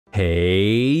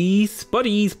Hey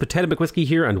Spuddies, Potato McWhiskey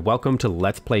here, and welcome to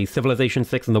Let's Play Civilization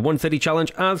 6 in the One City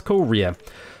Challenge as Korea.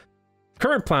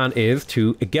 Current plan is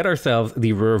to get ourselves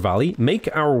the Ruhr Valley, make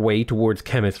our way towards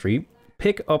chemistry,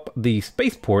 pick up the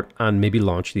spaceport, and maybe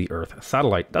launch the Earth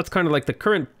satellite. That's kind of like the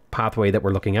current pathway that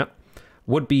we're looking at.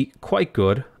 Would be quite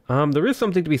good. There is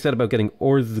something to be said about getting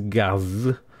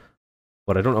orgaz,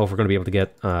 but I don't know if we're going to be able to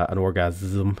get an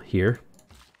orgasm here.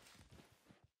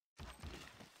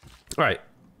 Alright.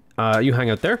 You hang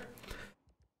out there.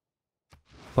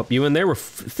 Pop you in there. We're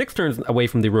 6 turns away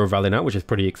from the Ruhr Valley now, which is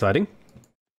pretty exciting.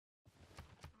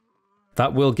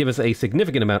 That will give us a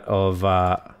significant amount of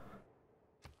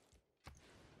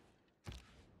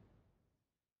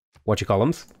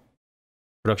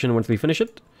production once we finish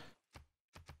it.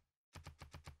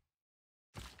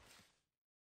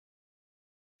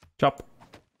 Chop.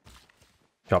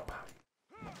 Chop.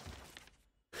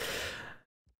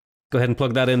 Go ahead and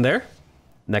plug that in there.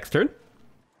 Next turn.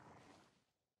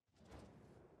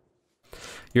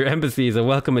 Your embassy is a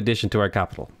welcome addition to our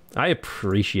capital. I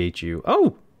appreciate you.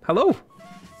 Oh, hello.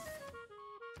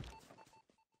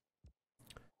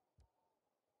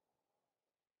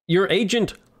 Your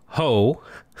agent, Ho,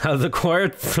 has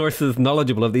acquired sources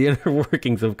knowledgeable of the inner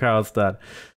workings of Karlstad.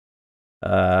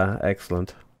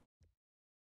 Excellent.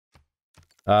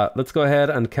 Let's go ahead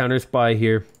and counter spy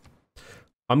here.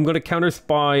 I'm going to counter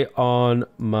spy on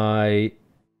my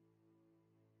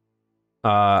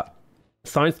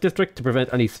science district to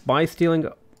prevent any spy stealing.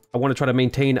 I want to try to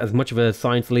maintain as much of a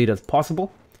science lead as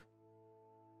possible.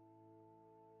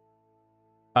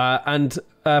 And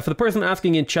for the person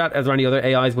asking in chat, is there any other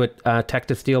AIs with tech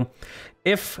to steal?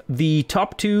 If the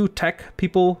top 2 tech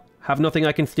people have nothing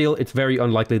I can steal, it's very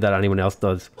unlikely that anyone else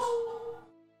does.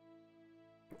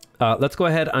 Let's go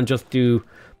ahead and just do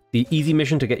the easy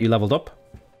mission to get you leveled up.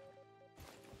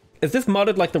 Is this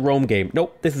modded like the Rome game?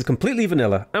 Nope, this is completely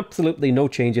vanilla. Absolutely no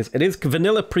changes. It is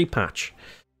vanilla pre-patch.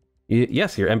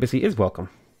 Yes, your embassy is welcome.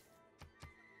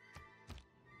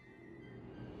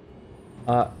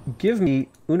 Give me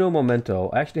uno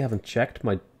momento. I actually haven't checked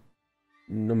my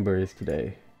numbers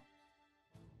today.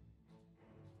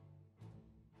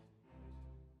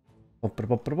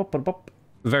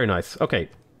 Very nice. Okay,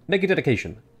 make a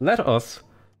dedication. Let us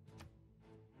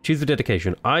choose the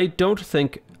dedication. I don't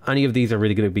think any of these are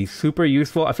really going to be super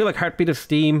useful. I feel like Heartbeat of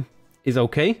Steam is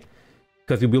okay,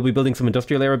 because we will be building some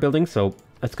industrial era buildings, so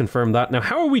let's confirm that. Now,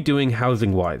 how are we doing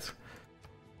housing-wise?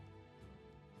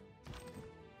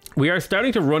 We are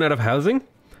starting to run out of housing.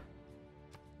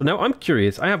 Now, I'm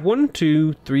curious. I have 1,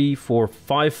 2, 3, 4,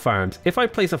 5 farms. If I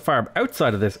place a farm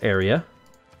outside of this area...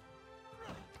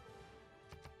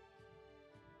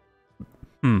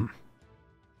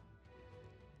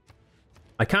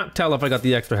 I can't tell if I got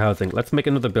the extra housing. Let's make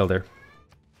another builder.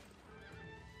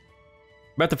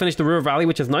 About to finish the Ruhr Valley,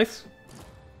 which is nice.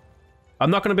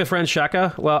 I'm not going to befriend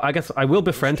Shaka. Well, I guess I will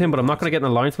befriend him, but I'm not going to get an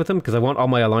alliance with him because I want all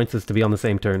my alliances to be on the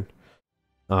same turn.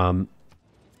 So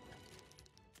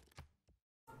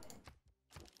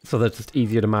that's just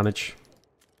easier to manage.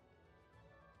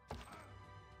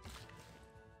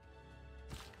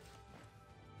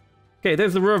 Okay,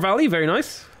 there's the Ruhr Valley. Very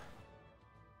nice.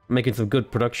 Making some good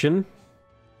production.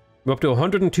 We're up to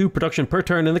 102 production per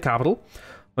turn in the capital.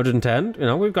 110. You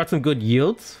know, we've got some good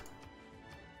yields.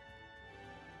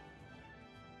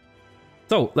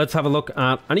 So, let's have a look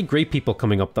at any great people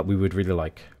coming up that we would really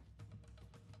like.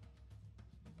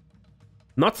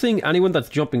 Not seeing anyone that's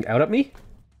jumping out at me.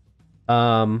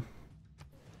 Patala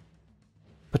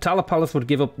Palace would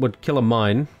kill a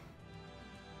mine.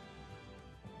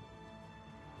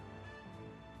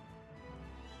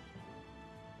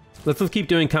 Let's just keep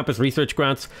doing campus research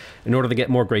grants in order to get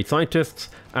more great scientists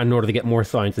and in order to get more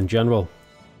science in general.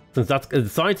 Since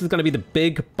science is going to be the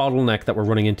big bottleneck that we're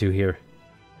running into here.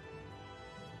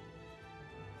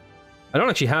 I don't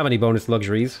actually have any bonus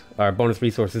luxuries, or bonus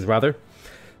resources rather.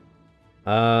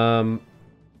 Nazca.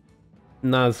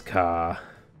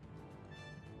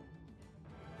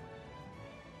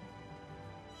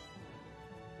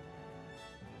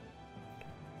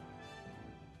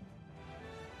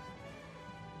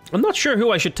 I'm not sure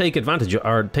who I should take advantage of,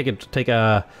 or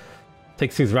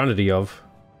take suzerainty of.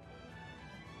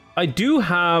 I do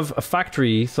have a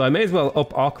factory, so I may as well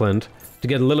up Auckland to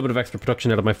get a little bit of extra production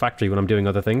out of my factory when I'm doing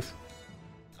other things.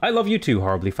 I love you too,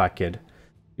 horribly fat kid.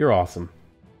 You're awesome.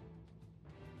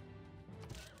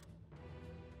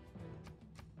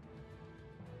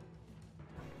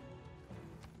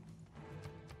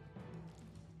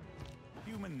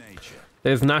 Human nature.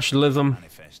 There's nationalism.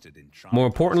 More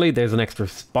importantly, there's an extra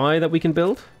spy that we can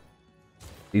build.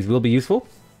 These will be useful.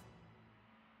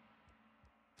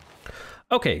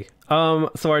 Okay, so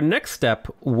our next step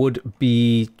would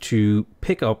be to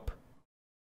pick up...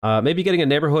 maybe getting a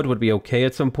neighborhood would be okay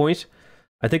at some point.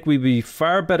 I think we'd be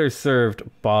far better served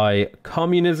by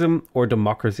communism or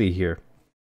democracy here.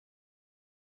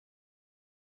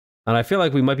 And I feel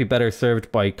like we might be better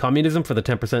served by communism for the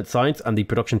 10% science and the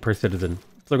production per citizen.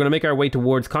 So we're going to make our way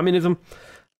towards communism.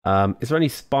 Is there any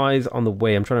spies on the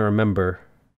way? I'm trying to remember.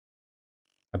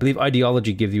 I believe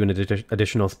ideology gives you an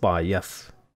additional spy,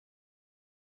 yes.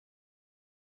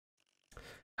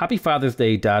 Happy Father's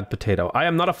Day, Dad Potato. I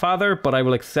am not a father, but I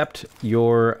will accept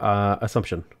your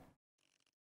assumption.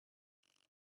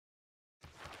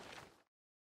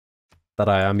 That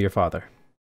I am your father.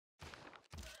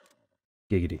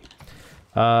 Giggity.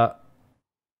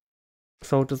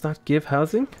 So does that give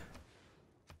housing?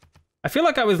 I feel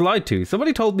like I was lied to.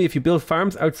 Somebody told me if you build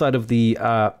farms outside of the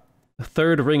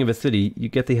third ring of a city, you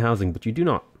get the housing, but you do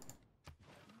not.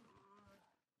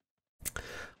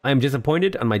 I am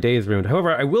disappointed and my day is ruined.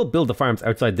 However, I will build the farms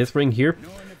outside this ring here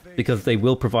because they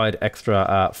will provide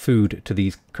extra food to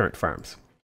these current farms.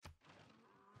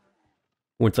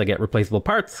 Once I get replaceable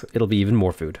parts, it'll be even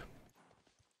more food.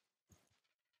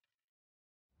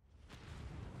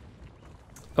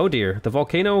 Oh dear, the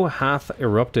volcano hath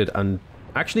erupted and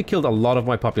actually killed a lot of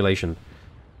my population.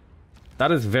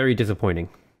 That is very disappointing.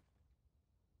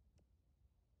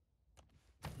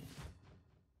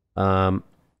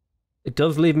 It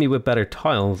does leave me with better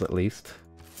tiles, at least.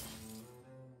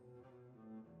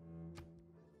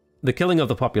 The killing of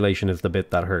the population is the bit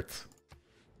that hurts.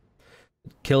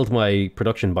 It killed my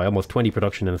production by almost 20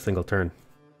 production in a single turn.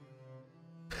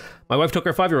 My wife took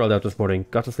her 5-year-old out this morning.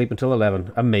 Got to sleep until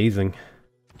 11. Amazing.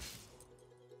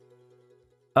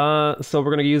 So we're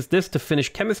going to use this to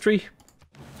finish chemistry.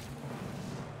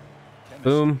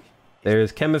 Boom.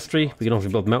 There's chemistry. We can also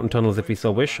build mountain tunnels if we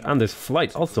so wish. And there's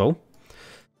flight also.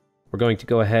 We're going to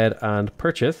go ahead and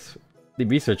purchase the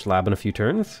research lab in a few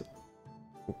turns.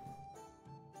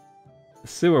 The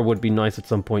sewer would be nice at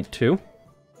some point too.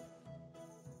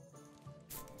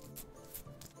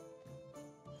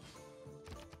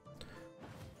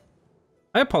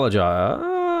 I apologize.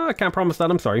 I can't promise that.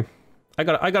 I'm sorry. I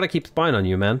gotta keep spying on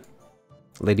you, man.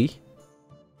 Lady.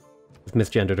 I've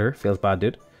misgendered her. Feels bad,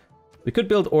 dude. We could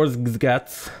build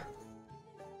Orzgats.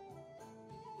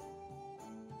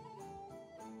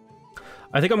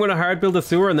 I think I'm going to hard build a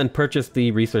sewer and then purchase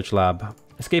the research lab.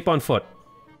 Escape on foot.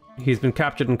 He's been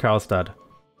captured in Karlstad.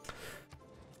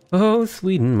 Oh,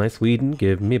 Sweden, my Sweden,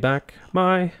 give me back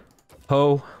my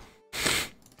hoe.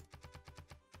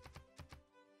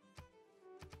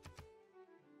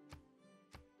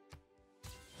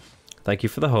 Thank you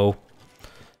for the hoe.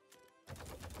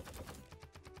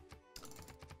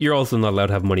 You're also not allowed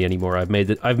to have money anymore. I've made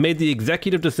the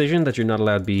executive decision that you're not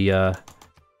allowed to be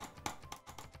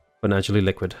financially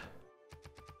liquid.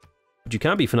 But you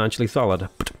can be financially solid.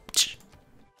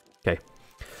 Okay.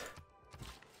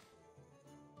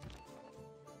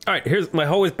 Alright, here's my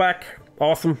hoe is back.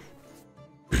 Awesome.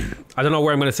 I don't know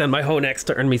where I'm going to send my hoe next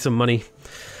to earn me some money.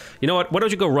 You know what? Why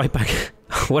don't you go right back?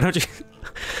 Why don't you...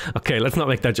 Okay, let's not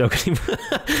make that joke anymore.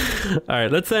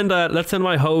 Alright, let's send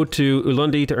my hoe to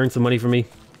Ulundi to earn some money for me.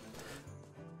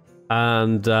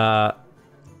 And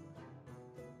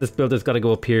this builder's got to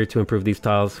go up here to improve these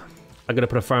tiles. I'm going to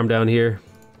put a farm down here.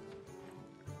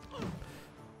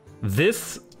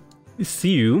 This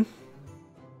Siu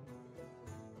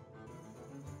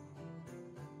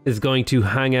is going to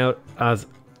hang out as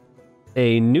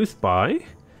a new spy.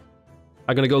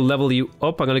 I'm going to go level you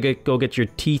up. I'm going to go get your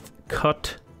teeth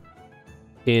cut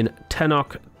in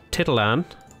Tenok Titalan.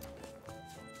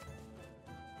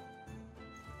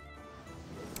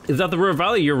 Is that the Ruhr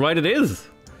Valley? You're right, it is.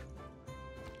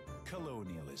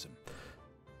 Colonialism.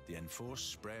 The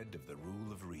enforced spread of the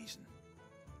rule of reason.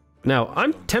 Now,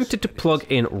 I'm tempted to plug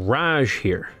in Raj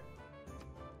here.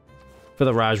 For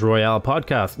the Raj Royale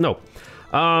podcast. No.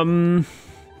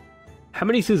 How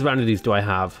many suzerainities do I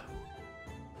have?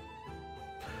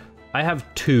 I have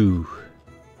 2.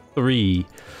 3.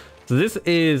 So this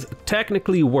is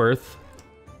technically worth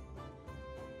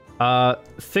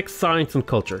 6 science and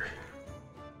culture.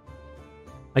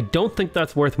 I don't think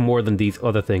that's worth more than these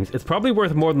other things. It's probably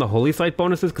worth more than the Holy Site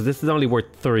bonuses because this is only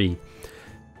worth 3.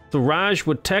 So Raj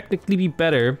would technically be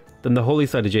better than the Holy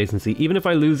Site adjacency. Even if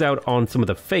I lose out on some of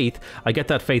the faith, I get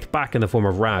that faith back in the form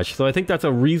of Raj. So I think that's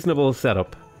a reasonable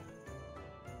setup.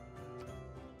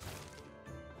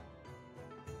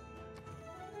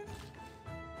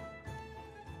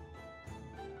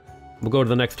 We'll go to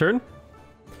the next turn.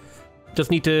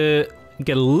 Just need to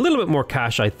get a little bit more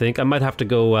cash, I think. I might have to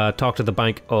go talk to the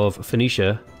Bank of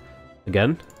Phoenicia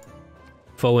again.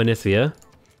 Phoenicia.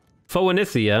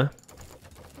 Phoenicia,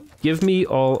 give me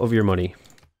all of your money.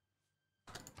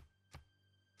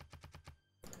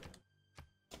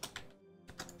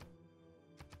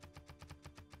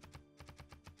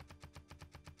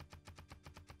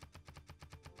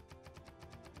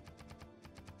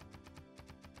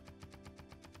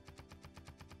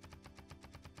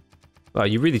 Wow,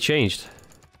 you really changed.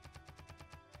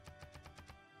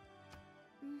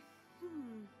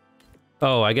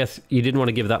 Oh, I guess you didn't want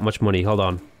to give that much money. Hold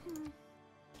on.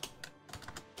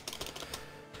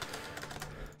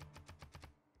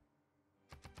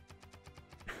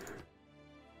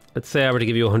 Let's say I were to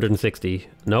give you 160.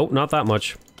 No, not that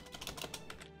much.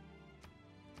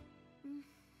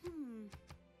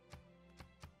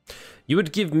 You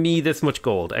would give me this much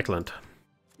gold. Excellent.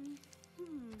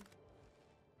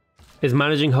 Is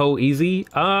managing Ho easy?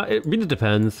 It really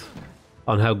depends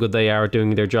on how good they are at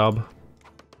doing their job.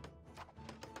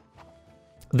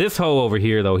 This Ho over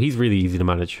here, though, he's really easy to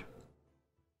manage.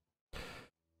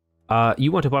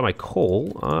 You want to buy my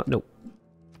coal? No.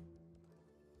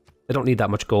 I don't need that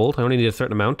much gold. I only need a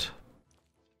certain amount.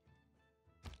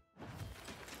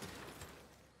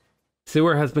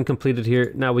 Sewer has been completed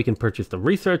here. Now we can purchase the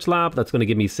research lab. That's going to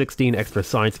give me 16 extra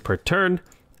science per turn.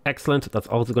 Excellent. That's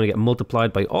also going to get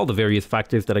multiplied by all the various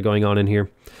factors that are going on in here.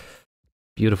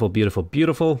 Beautiful, beautiful,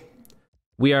 beautiful.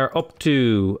 We are up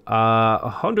to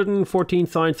 114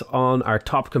 science on our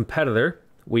top competitor.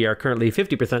 We are currently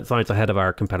 50% science ahead of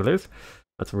our competitors.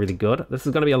 That's really good. This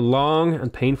is going to be a long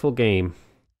and painful game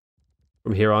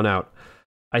from here on out.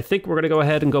 I think we're going to go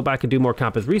ahead and go back and do more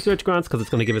campus research grants because it's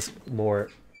going to give us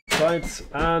more science.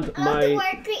 And I want to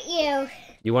work with you.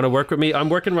 You want to work with me? I'm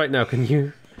working right now. Can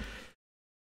you?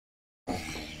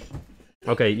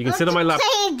 Okay, you can sit on my lap.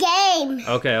 Play a game.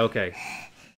 Okay, okay.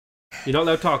 You're not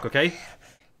allowed to talk, okay?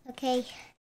 Okay.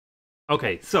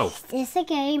 Okay, so. Is this a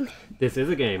game? This is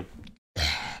a game.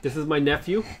 This is my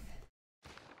nephew.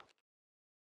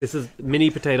 This is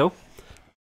Mini Potato.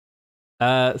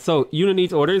 So, Una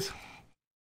needs orders.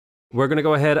 We're going to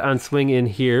go ahead and swing in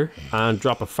here and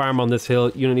drop a farm on this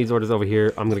hill. Una needs orders over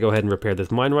here. I'm going to go ahead and repair this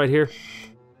mine right here.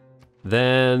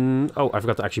 Then... Oh, I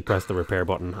forgot to actually press the repair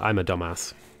button. I'm a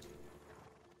dumbass.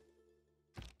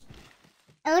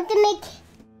 I want to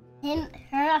make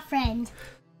her a friend.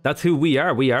 That's who we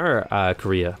are. We are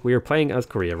Korea. We are playing as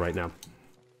Korea right now.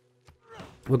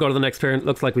 We'll go to the next turn.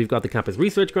 Looks like we've got the campus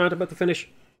research grant about to finish.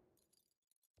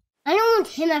 I don't want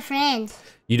him a friend.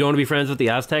 You don't want to be friends with the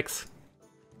Aztecs?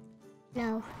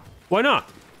 No. Why not?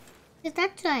 Because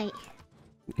that's right.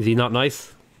 Is he not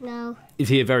nice? No. Is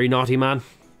he a very naughty man?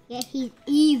 Yeah, he's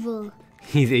evil.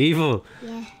 He's evil?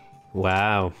 Yeah.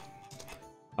 Wow.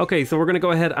 Okay, so we're going to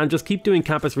go ahead and just keep doing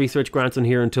campus research grants in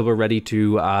here until we're ready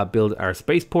to build our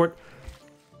spaceport.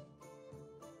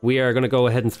 We are going to go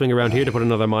ahead and swing around here to put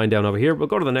another mine down over here. We'll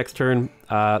go to the next turn.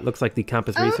 Looks like the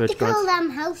campus research grants. I want to kill them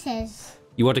houses.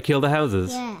 You want to kill the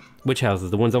houses? Yeah. Which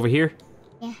houses? The ones over here?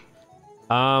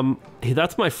 Yeah.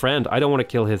 That's my friend. I don't want to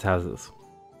kill his houses.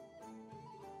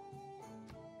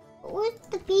 Where's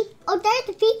the people? Oh, there's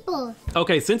the people.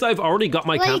 Okay, since I've already got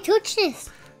my Why you touch this?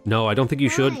 No, I don't think you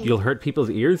should. You'll hurt people's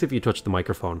ears if you touch the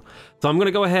microphone. So I'm going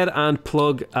to go ahead and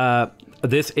plug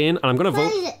this in, and I'm going to vote.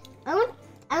 What is it?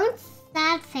 I want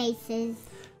sad faces.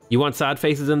 You want sad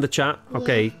faces in the chat?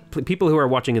 Okay, people who are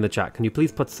watching in the chat, can you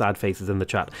please put sad faces in the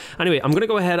chat? Anyway, I'm going to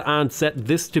go ahead and set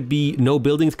this to be no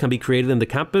buildings can be created in the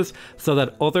campus so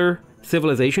that other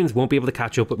civilizations won't be able to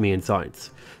catch up with me in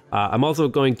science. I'm also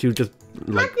going to just...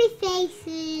 Happy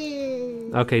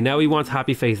faces. Okay, now he wants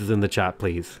happy faces in the chat,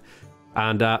 please.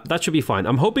 And that should be fine.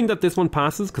 I'm hoping that this one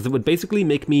passes because it would basically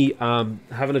make me have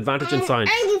an advantage in science.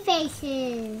 Angry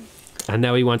faces. And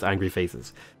now he wants angry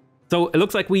faces. So it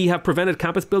looks like we have prevented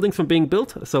campus buildings from being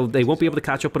built, so they won't be able to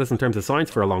catch up with us in terms of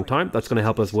science for a long time. That's going to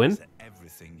help us win.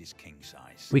 Everything is king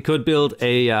size. We could build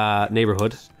a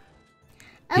neighborhood.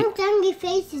 I want angry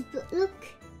faces, but look.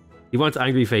 He wants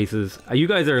angry faces. You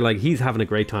guys are like, he's having a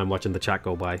great time watching the chat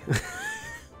go by.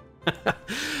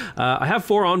 I have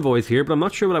 4 envoys here, but I'm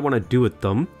not sure what I want to do with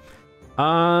them.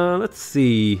 Let's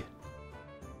see.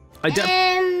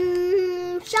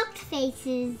 Shocked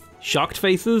faces. Shocked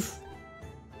faces?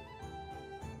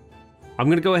 I'm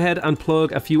going to go ahead and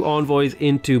plug a few envoys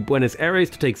into Buenos Aires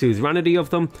to take suzerainty of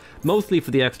them, mostly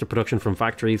for the extra production from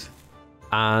factories.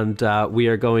 And we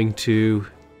are going to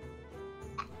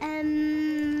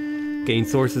gain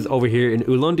sources over here in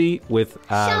Ulundi with...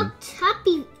 shocked,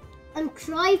 happy, and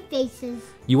cry faces.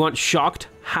 You want shocked,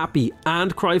 happy,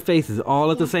 and cry faces all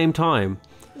at the same time?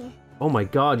 Yeah. Oh my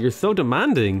god, you're so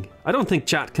demanding. I don't think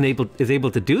chat is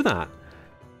able to do that.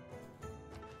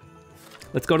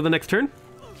 Let's go to the next turn.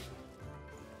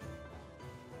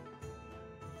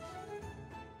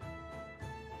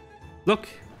 Look,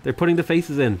 they're putting the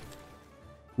faces in.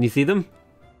 Can you see them?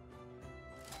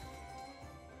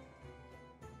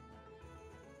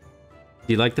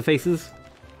 Do you like the faces?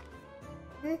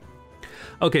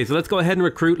 Okay, so let's go ahead and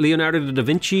recruit Leonardo da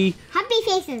Vinci. Happy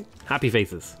faces. Happy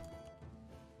faces.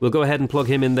 We'll go ahead and plug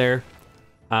him in there.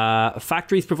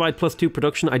 Factories provide +2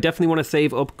 production. I definitely want to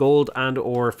save up gold and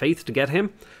or faith to get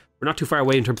him. We're not too far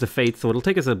away in terms of faith, so it'll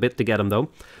take us a bit to get him though.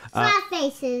 Flat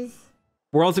faces.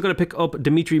 We're also going to pick up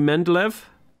Dmitry Mendeleev.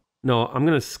 No, I'm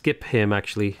going to skip him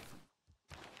actually.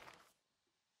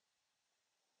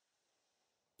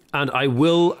 And I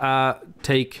will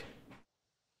take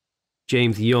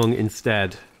James Young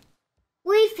instead.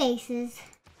 Wee faces.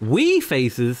 Wee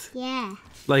faces? Yeah.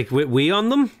 Like with wee on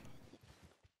them?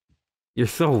 You're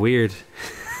so weird.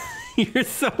 You're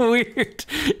so weird.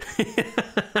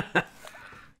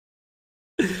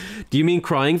 Do you mean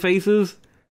crying faces?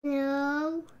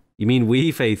 No. You mean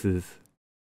wee faces?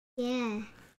 Yeah.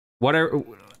 What are...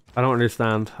 I don't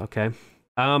understand. Okay.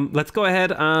 Let's go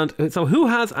ahead and... So who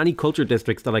has any culture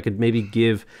districts that I could maybe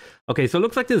give... Okay, so it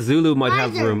looks like the Zulu might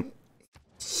have room.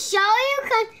 Show you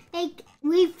can make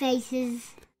wee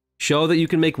faces. Show that you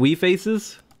can make wee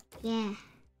faces? Yeah.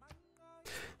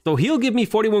 So he'll give me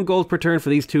 41 gold per turn for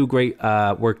these two great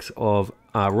works of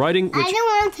writing. Which... I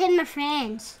don't want him a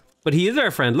friend. But he is our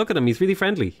friend. Look at him. He's really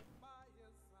friendly.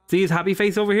 See his happy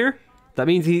face over here? That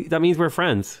means we're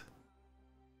friends.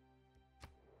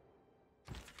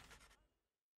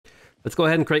 Let's go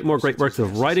ahead and create more great works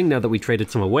of writing now that we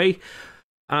traded some away.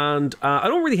 And I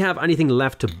don't really have anything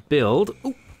left to build.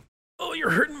 Oh,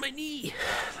 you're hurting my knee.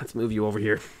 Let's move you over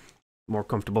here. More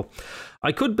comfortable.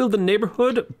 I could build the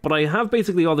neighborhood, but I have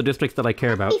basically all the districts that I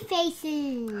care about. Happy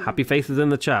faces. Happy faces in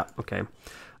the chat. Okay.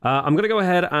 I'm going to go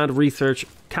ahead and research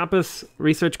campus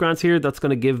research grants here. That's going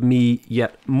to give me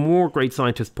yet more great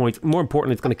scientist points. More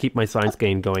importantly, it's going to keep my science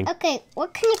gain going. Okay,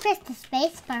 what can you press the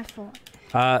space bar for?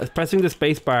 Pressing the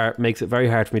space bar makes it very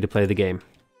hard for me to play the game.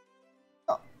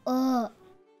 I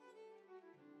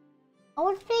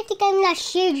want to play the game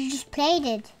last year. You just played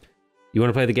it. You want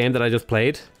to play the game that I just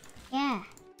played? Yeah.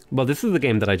 Well, this is the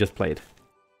game that I just played.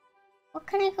 What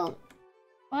can I go...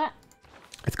 What?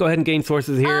 Let's go ahead and gain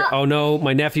sources here. Oh no,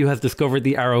 my nephew has discovered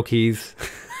the arrow keys.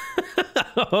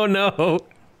 Oh no.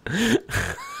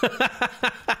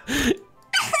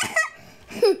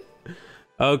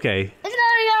 Okay.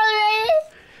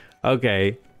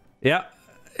 Okay. Yeah,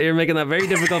 you're making that very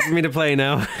difficult for me to play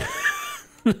now.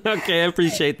 Okay, I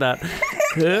appreciate that.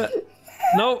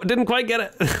 No, didn't quite get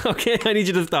it. Okay, I need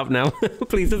you to stop now.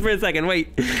 Please, just for a second,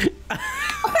 wait.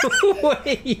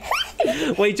 Wait.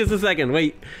 Wait just a second,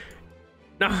 wait.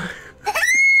 No.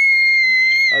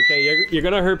 Okay, you're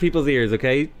gonna hurt people's ears,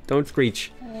 okay? Don't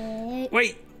screech.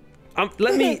 Wait.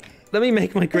 Let me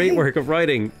make my great work of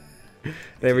writing.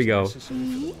 There we go.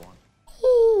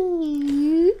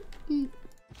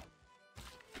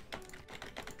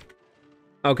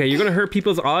 Okay, you're gonna hurt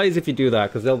people's eyes if you do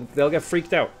that, because they'll get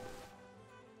freaked out.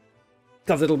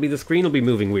 Because the screen will be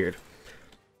moving weird.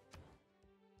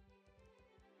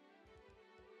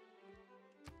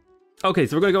 Okay,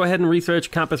 so we're gonna go ahead and research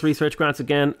campus research grants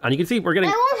again, and you can see we're getting...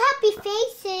 I want happy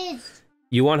faces.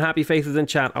 You want happy faces in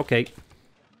chat? Okay.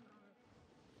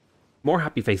 More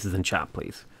happy faces in chat,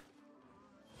 please.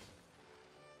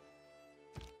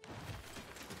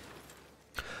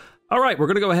 Alright, we're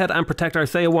gonna go ahead and protect our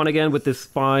Seiya one again with this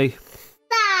spy.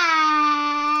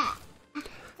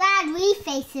 Sad wee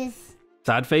faces.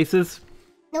 Sad faces?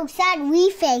 No, sad wee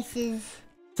faces.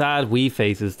 Sad wee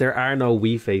faces. There are no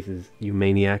wee faces, you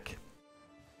maniac.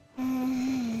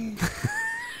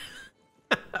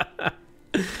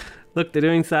 Look, they're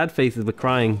doing sad faces with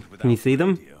crying. Can you see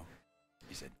them?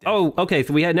 Oh, okay,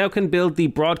 so we now can build the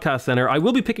broadcast center. I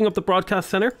will be picking up the broadcast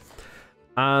center.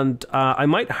 And I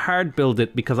might hard build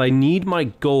it because I need my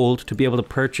gold to be able to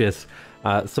purchase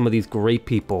some of these great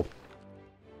people.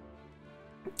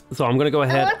 So I'm going to go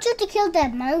ahead. I want you to kill the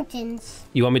mountains.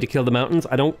 You want me to kill the mountains?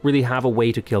 I don't really have a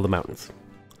way to kill the mountains.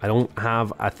 I don't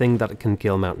have a thing that can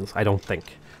kill mountains, I don't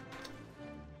think.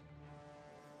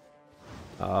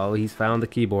 Oh, he's found the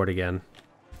keyboard again.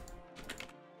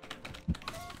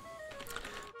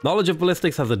 Knowledge of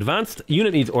ballistics has advanced.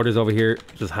 Unit needs orders over here.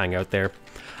 Just hang out there.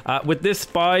 With this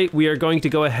spy, we are going to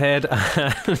go ahead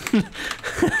and...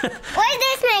 Why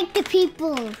does this make the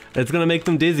people? It's going to make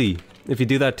them dizzy if you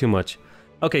do that too much.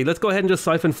 Okay, let's go ahead and just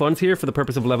siphon funds here for the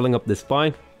purpose of leveling up this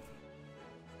spy.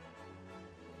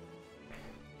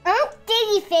 I want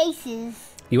dizzy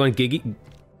faces. You want giggy...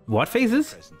 What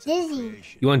faces? Dizzy.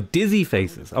 You want dizzy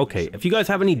faces. Okay, if you guys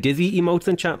have any dizzy emotes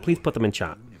in chat, please put them in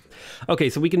chat. Okay,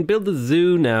 so we can build the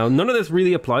zoo now. None of this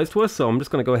really applies to us, so I'm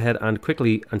just going to go ahead and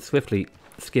quickly and swiftly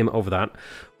skim over that.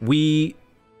 We...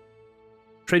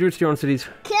 Trade routes to your own cities.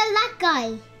 Kill that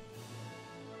guy.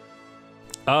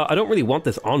 I don't really want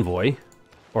this envoy.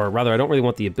 Or rather, I don't really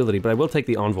want the ability, but I will take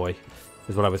the envoy,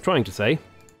 is what I was trying to say.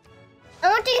 I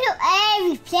want to kill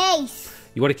every place.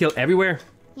 You want to kill everywhere?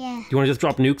 Yeah. Do you want to just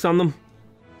drop nukes on them?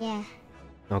 Yeah.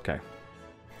 Okay.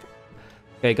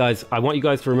 Okay, guys, I want you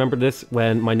guys to remember this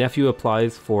when my nephew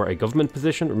applies for a government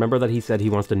position. Remember that he said he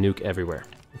wants to nuke everywhere.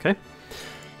 Okay?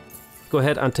 Go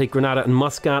ahead and take Granada and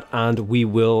Muscat, and we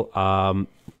will...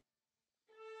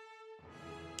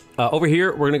 over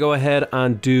here, we're going to go ahead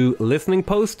and do listening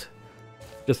post,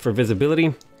 just for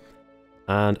visibility,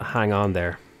 and hang on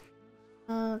there.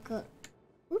 Good.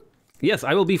 Yes,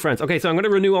 I will be friends. Okay, so I'm going to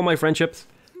renew all my friendships.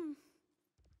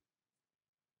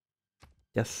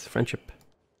 Yes, friendship.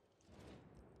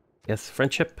 Yes,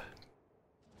 friendship.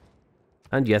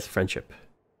 And yes, friendship.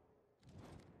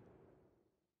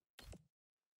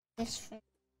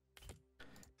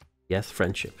 Yes,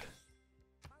 friendship.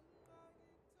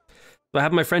 So I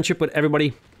have my friendship with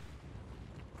everybody.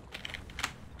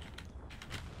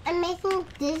 I'm making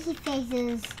dizzy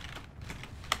faces.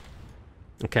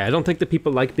 Okay, I don't think that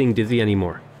people like being dizzy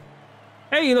anymore.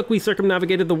 Hey, look, we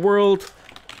circumnavigated the world.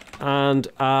 And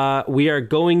we are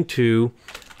going to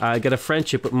get a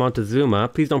friendship with Montezuma.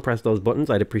 Please don't press those buttons.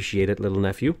 I'd appreciate it, little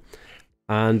nephew.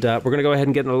 And we're going to go ahead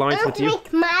and get an alliance with you. I want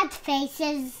to make mad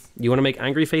faces. You want to make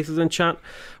angry faces in chat?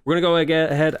 We're going to go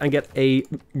ahead and get a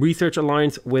research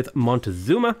alliance with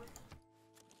Montezuma.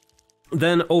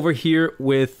 Then over here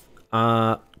with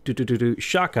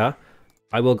Shaka,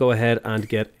 I will go ahead and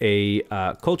get a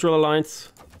cultural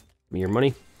alliance. Give me your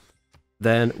money.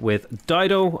 Then with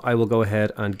Dido, I will go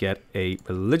ahead and get a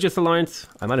religious alliance.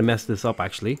 I might have messed this up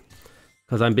actually,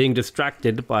 because I'm being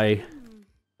distracted by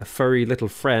a furry little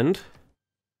friend.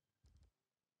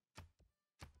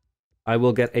 I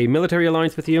will get a military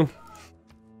alliance with you.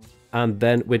 And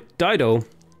then with Dido,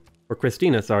 or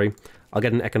Christina, sorry, I'll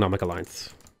get an economic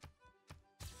alliance.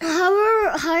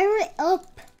 Hire it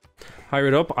up. Hire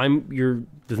it up?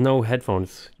 There's no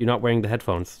headphones. You're not wearing the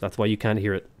headphones. That's why you can't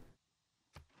hear it.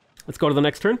 Let's go to the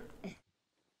next turn.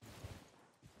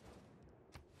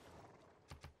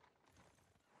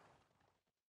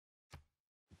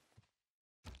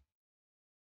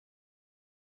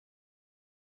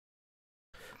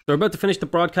 So we're about to finish the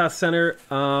broadcast center.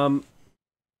 I'm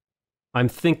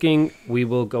thinking we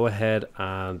will go ahead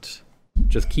and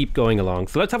just keep going along.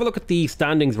 So let's have a look at the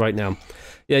standings right now.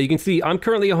 Yeah, you can see I'm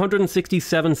currently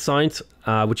 167 science,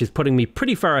 which is putting me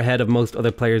pretty far ahead of most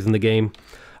other players in the game.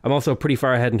 I'm also pretty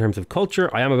far ahead in terms of culture.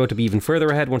 I am about to be even further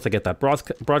ahead once I get that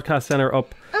broadcast center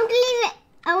up.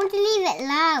 I want to leave it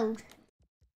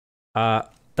loud.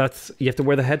 You have to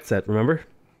wear the headset, remember?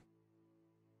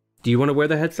 Do you want to wear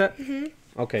the headset? Mm-hmm.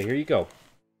 Okay, here you go.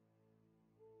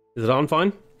 Is it on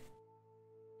fine?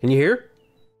 Can you hear?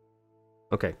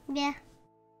 Okay. Yeah.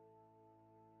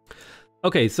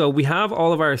 Okay, so we have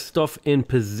all of our stuff in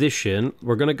position.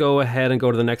 We're going to go ahead and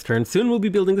go to the next turn. Soon we'll be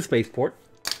building the spaceport.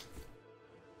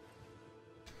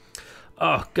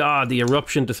 Oh god, the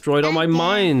eruption destroyed all my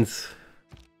mines.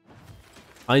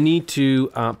 I need to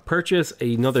purchase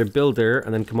another builder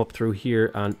and then come up through here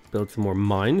and build some more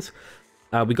mines.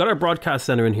 We got our broadcast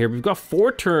center in here. We've got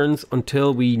 4 turns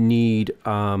until we need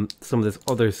some of this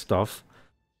other stuff.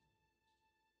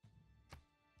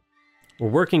 We're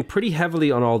working pretty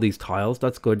heavily on all these tiles.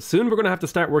 That's good. Soon we're going to have to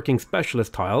start working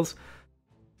specialist tiles.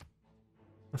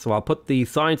 So I'll put the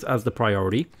science as the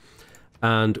priority.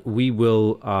 And we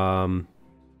will...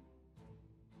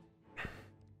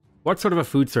 what sort of a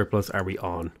food surplus are we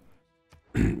on?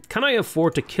 Can I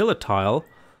afford to kill a tile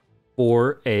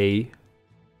for a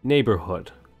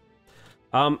neighborhood?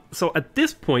 So at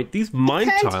this point, these mine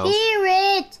tiles... I can't hear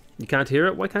it! You can't hear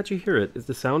it? Why can't you hear it? Is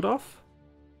the sound off?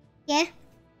 Yeah.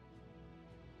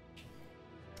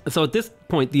 So at this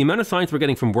point, the amount of science we're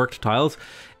getting from worked tiles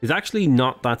is actually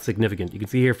not that significant. You can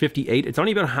see here 58. It's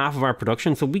only about half of our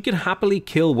production, so we could happily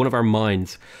kill one of our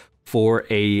mines for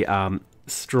a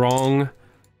strong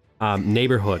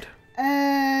neighborhood.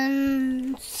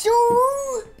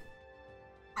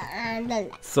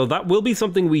 So that will be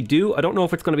something we do. I don't know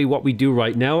if it's going to be what we do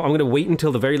right now. I'm going to wait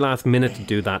until the very last minute to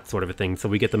do that sort of a thing, so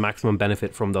we get the maximum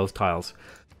benefit from those tiles.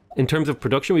 In terms of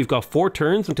production, we've got 4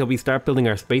 turns until we start building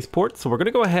our spaceport. So we're going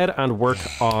to go ahead and work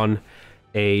on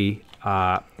a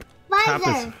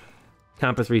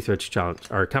campus research challenge,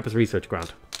 or campus research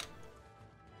grant.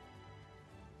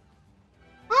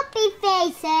 Happy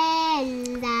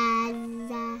faces.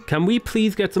 Can we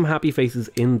please get some happy faces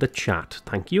in the chat?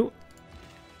 Thank you.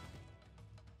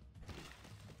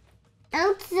 I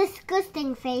want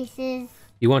disgusting faces.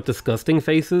 You want disgusting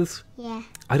faces? Yeah.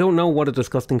 I don't know what a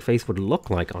disgusting face would look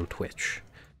like on Twitch.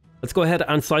 Let's go ahead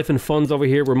and siphon funds over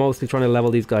here. We're mostly trying to level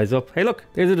these guys up. Hey, look.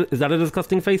 Is that a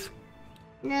disgusting face?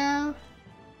 No.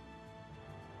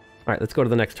 Alright, let's go to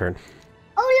the next turn.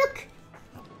 Oh, look.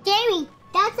 Jerry,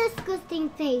 that's a disgusting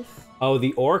face. Oh,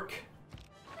 the orc?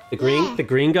 The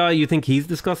green guy? You think he's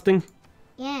disgusting?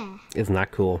 Yeah. Isn't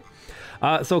that cool?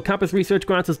 So campus research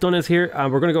grants is done as here.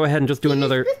 We're going to go ahead and just do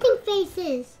another... Disgusting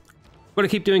faces. We're going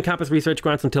to keep doing campus research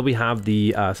grants until we have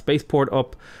the spaceport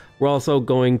up. We're also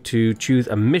going to choose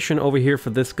a mission over here for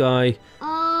this guy.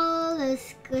 All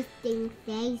disgusting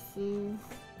faces.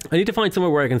 I need to find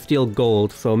somewhere where I can steal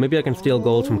gold, so maybe I can steal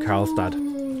gold from Karlstad.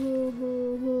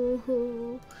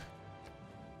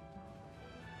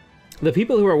 The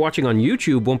people who are watching on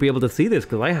YouTube won't be able to see this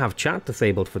because I have chat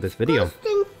disabled for this video.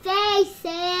 Disgusting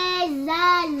faces.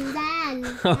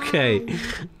 Okay,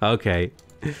 okay.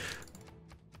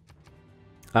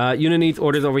 Una needs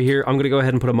orders over here. I'm going to go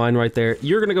ahead and put a mine right there.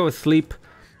 You're going to go asleep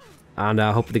and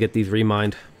hopefully get these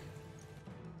remined.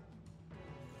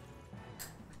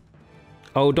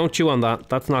 Oh, don't chew on that.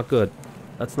 That's not good.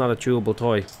 That's not a chewable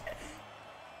toy.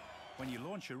 When you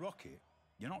launch a rocket,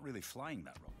 you're not really flying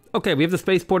that rocket. Okay, we have the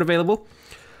spaceport available.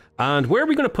 And where are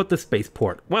we going to put the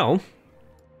spaceport? Well,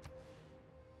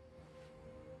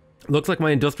 looks like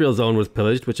my industrial zone was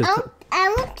pillaged, which is...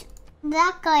 I want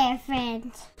that guy a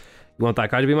friend. You want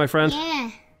that guy to be my friend?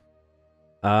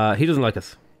 Yeah. He doesn't like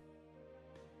us.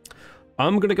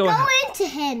 I'm going to go... Go into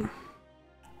him.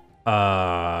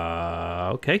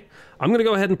 Okay. I'm going to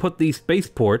go ahead and put the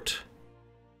spaceport...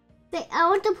 But I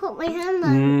want to put my hand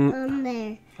on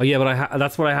there. Oh yeah, but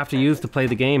that's what I have to use to play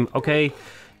the game. Okay,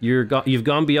 you've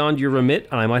gone beyond your remit,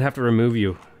 and I might have to remove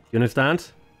you. You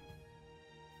understand?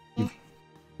 Yeah.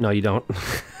 No, you don't.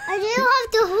 I do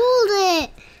have to hold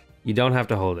it. You don't have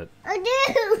to hold it. I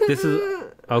do. This is...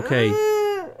 Okay.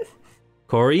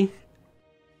 Corey?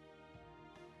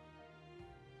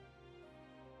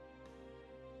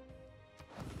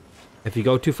 If you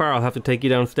go too far, I'll have to take you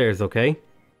downstairs, okay?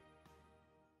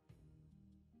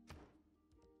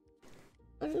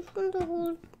 I just want to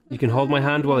hold... You can hold my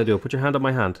hand while I do it. Put your hand on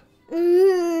my hand.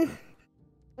 I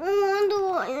want to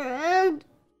hold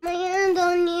my hand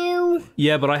on you.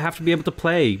 Yeah, but I have to be able to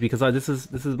play because this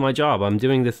is my job. I'm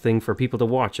doing this thing for people to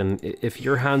watch, and if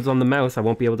your hand's on the mouse, I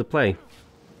won't be able to play.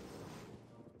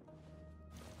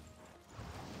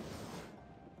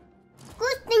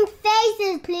 Disgusting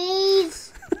faces, please.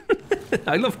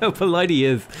 I love how polite he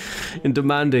is in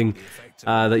demanding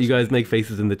that you guys make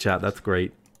faces in the chat. That's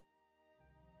great.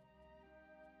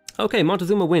 Okay,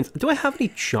 Montezuma wins. Do I have any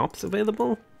chops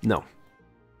available? No.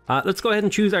 Let's go ahead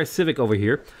and choose our civic over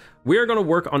here. We're going to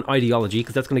work on ideology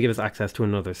because that's going to give us access to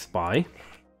another spy.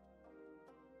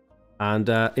 And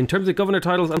in terms of governor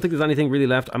titles, I don't think there's anything really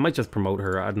left. I might just promote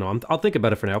her. I don't know. I'll think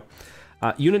about it for now.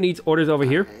 Unit needs orders over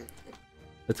here.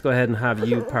 Let's go ahead and have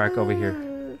you park over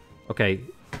here. Okay.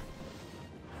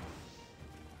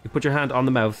 You put your hand on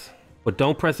the mouse, but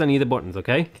don't press any of the buttons,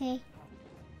 okay? Okay.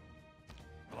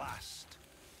 Blast.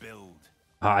 Build.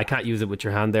 I can't use it with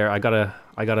your hand there. I gotta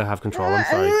have control. I'm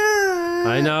sorry.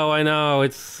 I know.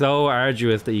 It's so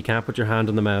arduous that you can't put your hand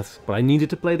on the mouse, but I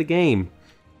needed to play the game.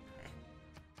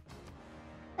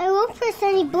 I won't press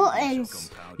any buttons.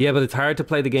 Yeah, but it's hard to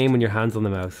play the game when your hand's on the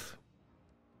mouse.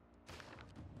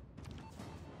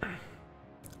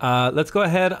 Let's go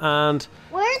ahead and...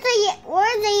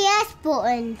 Where's the yes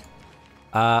button?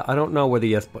 I don't know where the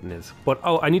yes button is. But,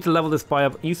 oh, I need to level this spy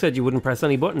up. You said you wouldn't press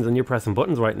any buttons, and you're pressing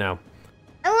buttons right now.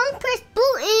 I won't press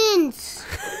buttons.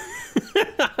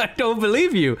 I don't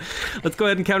believe you. Let's go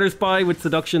ahead and counter spy with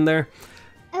seduction there.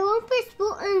 I won't press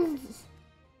buttons.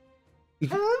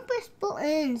 I won't press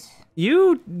buttons.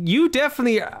 You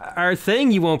definitely are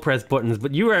saying you won't press buttons,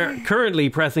 but you are currently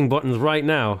pressing buttons right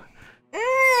now.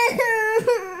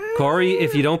 Corey,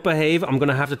 if you don't behave, I'm going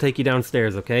to have to take you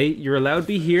downstairs, okay? You're allowed to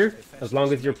be here as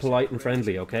long as you're polite and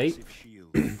friendly, okay?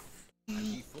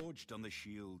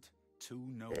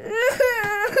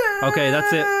 Okay,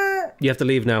 that's it. You have to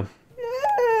leave now.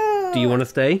 Do you want to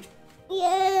stay?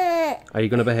 Yeah. Are you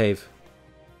going to behave?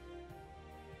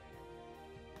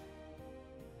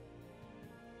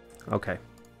 Okay.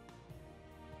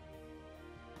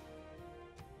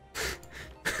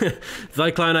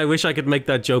 Zyklon, I wish I could make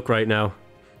that joke right now.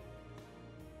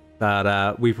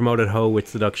 That we promoted Ho with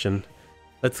seduction.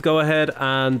 Let's go ahead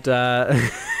and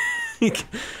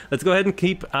let's go ahead and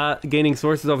keep gaining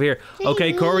sources over here.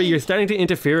 Okay, Corey, you're starting to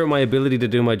interfere with my ability to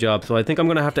do my job, so I think I'm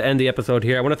going to have to end the episode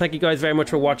here. I want to thank you guys very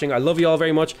much for watching. I love you all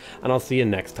very much, and I'll see you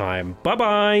next time.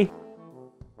 Bye-bye!